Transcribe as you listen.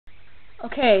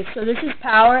Okay, so this is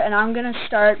Power, and I'm gonna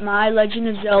start my Legend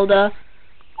of Zelda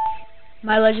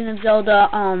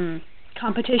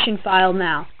competition file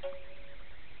now.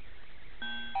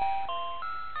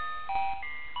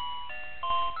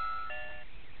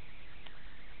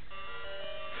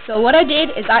 So what I did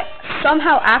is I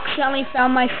somehow accidentally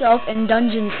found myself in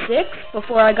Dungeon 6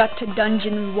 before I got to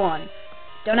Dungeon 1.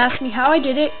 Don't ask me how I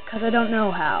did it, because I don't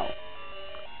know how.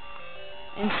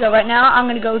 And so right now I'm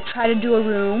going to go try to do a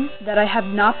room that I have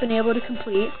not been able to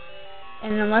complete.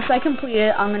 And unless I complete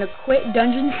it, I'm going to quit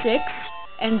Dungeon 6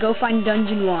 and go find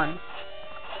Dungeon 1.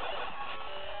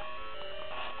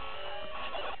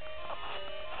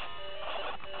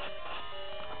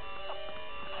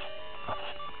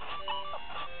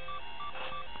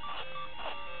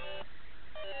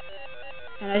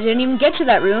 And I didn't even get to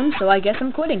that room, so I guess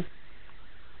I'm quitting.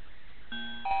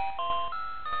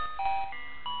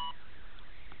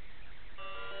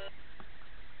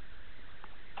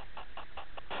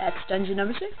 That's dungeon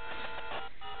number 6.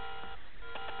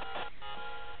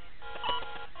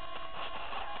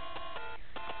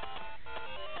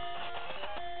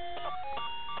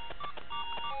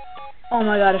 Oh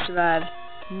my god, I survived.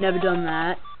 Never done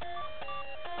that.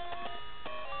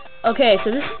 Okay,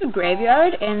 so this is the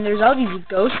graveyard, and there's all these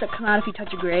ghosts that come out if you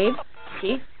touch a grave.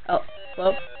 See? Oh,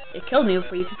 well, it killed me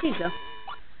before you could see, so.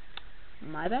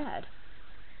 My bad.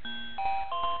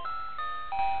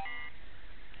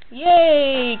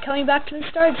 Yay! Coming back to the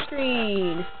start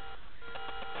screen!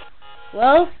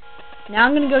 Well, now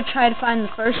I'm gonna go try to find the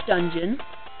first dungeon.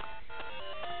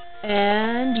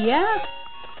 And, yeah,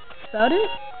 that's about it.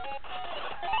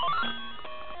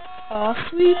 Aw,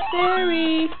 sweet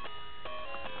fairy!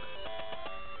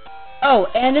 Oh,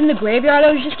 and in the graveyard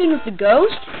I was just in with the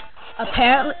ghosts,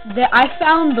 apparently, I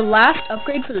found the last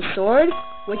upgrade for the sword,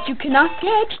 which you cannot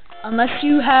get unless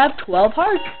you have 12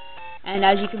 hearts. And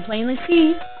as you can plainly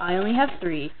see, I only have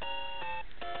 3.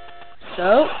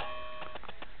 So,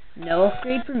 no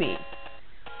upgrade for me.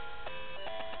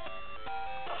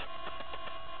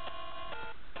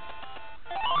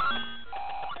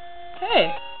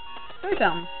 Hey, fairy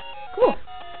fountain. Cool.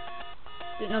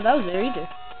 Didn't know that was there either.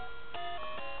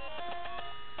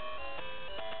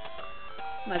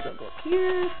 Might as well go up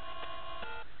here.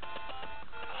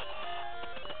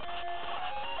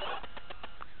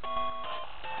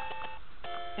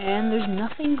 And there's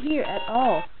nothing here at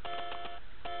all.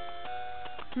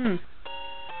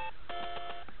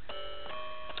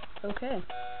 Okay.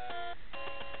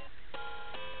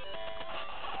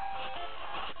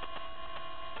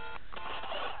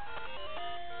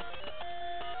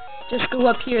 Just go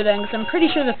up here then, because I'm pretty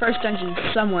sure the first dungeon's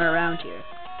somewhere around here.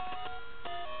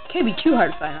 Can't be too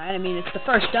hard to find, right? I mean, it's the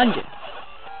first dungeon.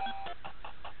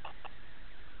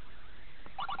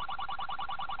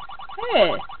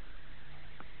 Hey!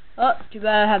 Oh, too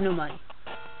bad I have no money.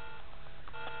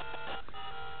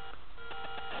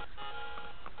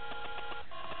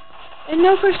 And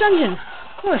no first dungeon,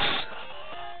 of course.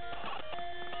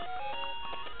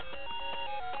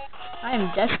 I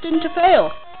am destined to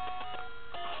fail.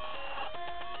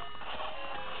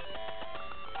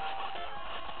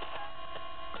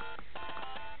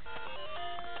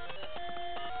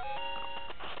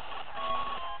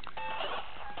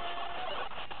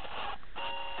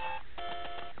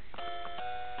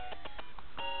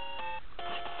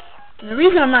 And the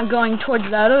reason I'm not going towards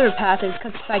that other path is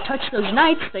because if I touch those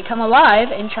knights, they come alive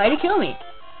and try to kill me.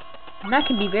 And that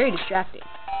can be very distracting.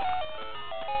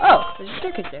 Oh, there's a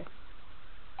staircase there.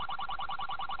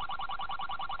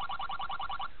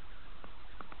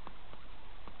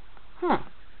 Huh.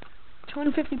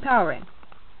 250 power ring.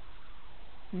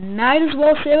 Might as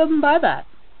well save up and buy that.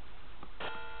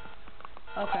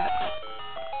 Okay.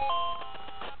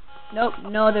 Nope,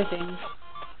 no other things.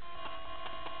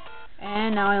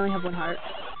 And now I only have 1 heart.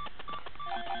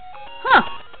 Huh!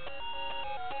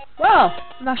 Wow,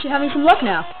 I'm actually having some luck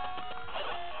now.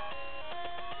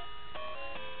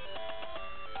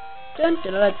 Dun da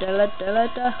da da da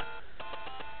da da.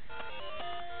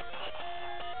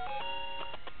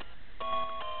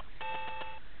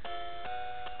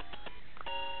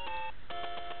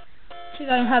 See if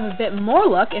I can have a bit more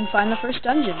luck and find the first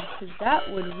dungeon, because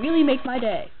that would really make my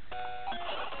day.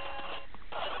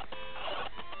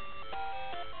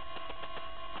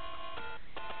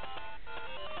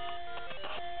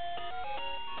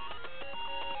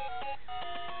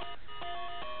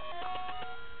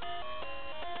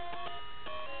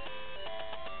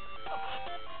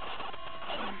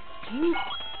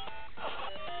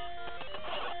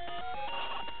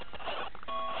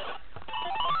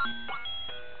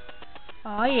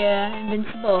 Oh yeah,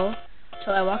 invincible.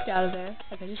 Till I walked out of there,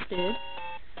 like I just did.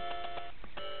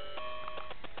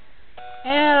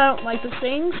 And I don't like those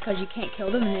things, because you can't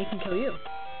kill them and they can kill you.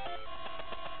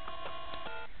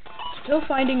 Still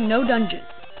finding no dungeon.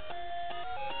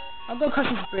 I'll go across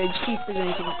this bridge, see if there's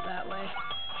anything that way.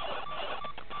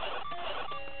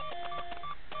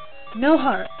 No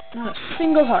heart. Not a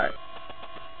single heart.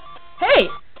 Hey!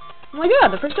 Oh my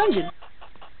god, the first dungeon.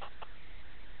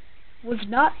 Was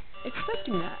not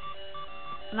expecting that.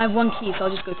 And I have one key, so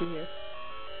I'll just go through here.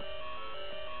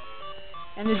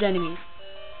 And there's enemies.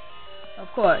 Of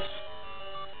course.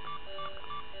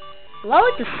 Well, I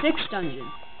like the 6th dungeon.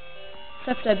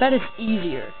 Except I bet it's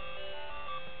easier.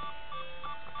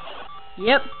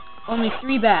 Yep, only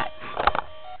 3 bats.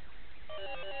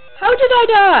 How did I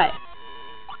die?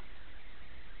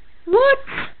 What?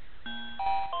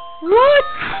 What?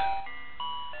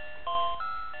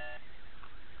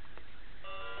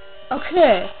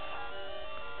 Okay.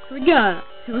 Here we go.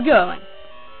 Here we go.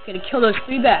 Gonna kill those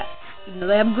 3 bats, even though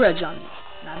they have a grudge on me.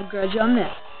 And I have a grudge on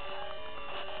them.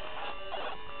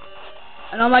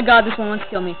 And oh my god, this one wants to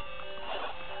kill me.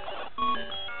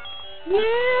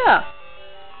 Yeah!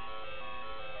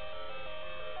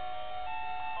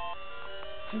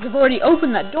 Since I've already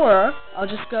opened that door, I'll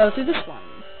just go through this one.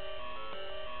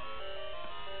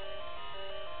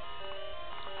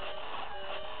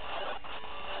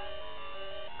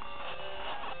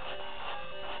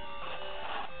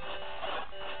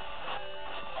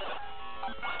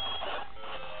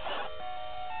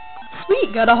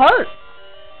 Sweet, got a heart.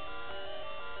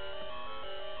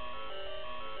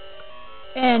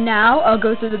 And now I'll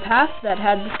go through the path that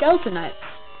had the skeleton knights,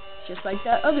 just like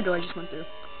that other door I just went through.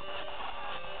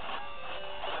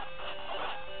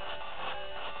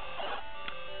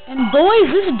 And boy,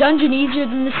 is this dungeon easier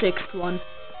than the 6th one.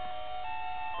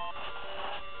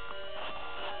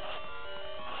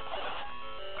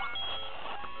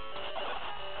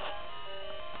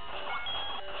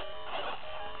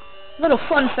 Little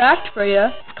fun fact for you,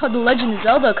 it's called The Legend of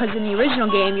Zelda because in the original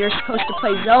game you're supposed to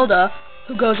play Zelda,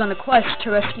 who goes on a quest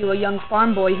to rescue a young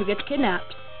farm boy who gets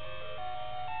kidnapped.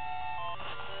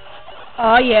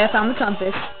 Oh yeah, I found the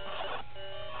compass.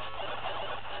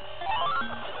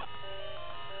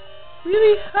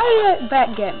 Really? How did that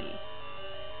bat get me?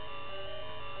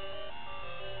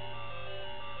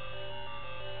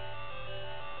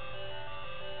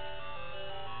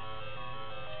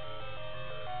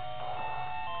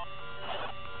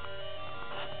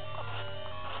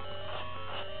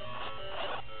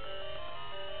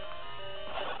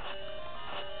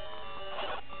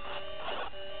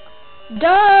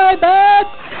 Die, bats!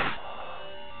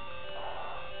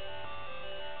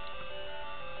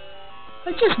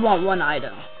 I just want one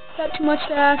item. Is that too much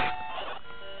to ask?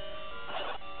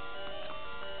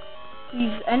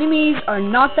 These enemies are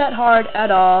not that hard at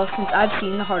all since I've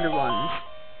seen the harder ones.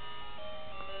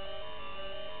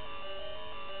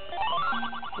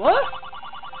 What?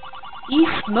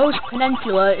 Eastmost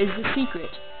Peninsula is the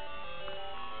secret.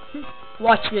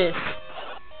 Watch this.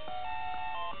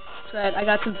 That's right, I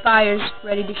got some fires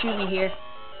ready to shoot me here.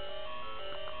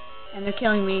 And they're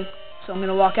killing me, so I'm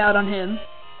gonna walk out on him.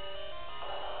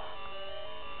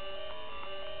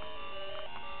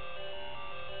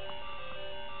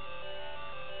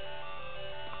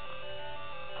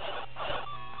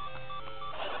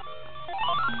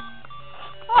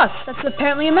 Oh, that's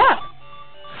apparently a map.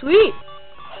 Sweet.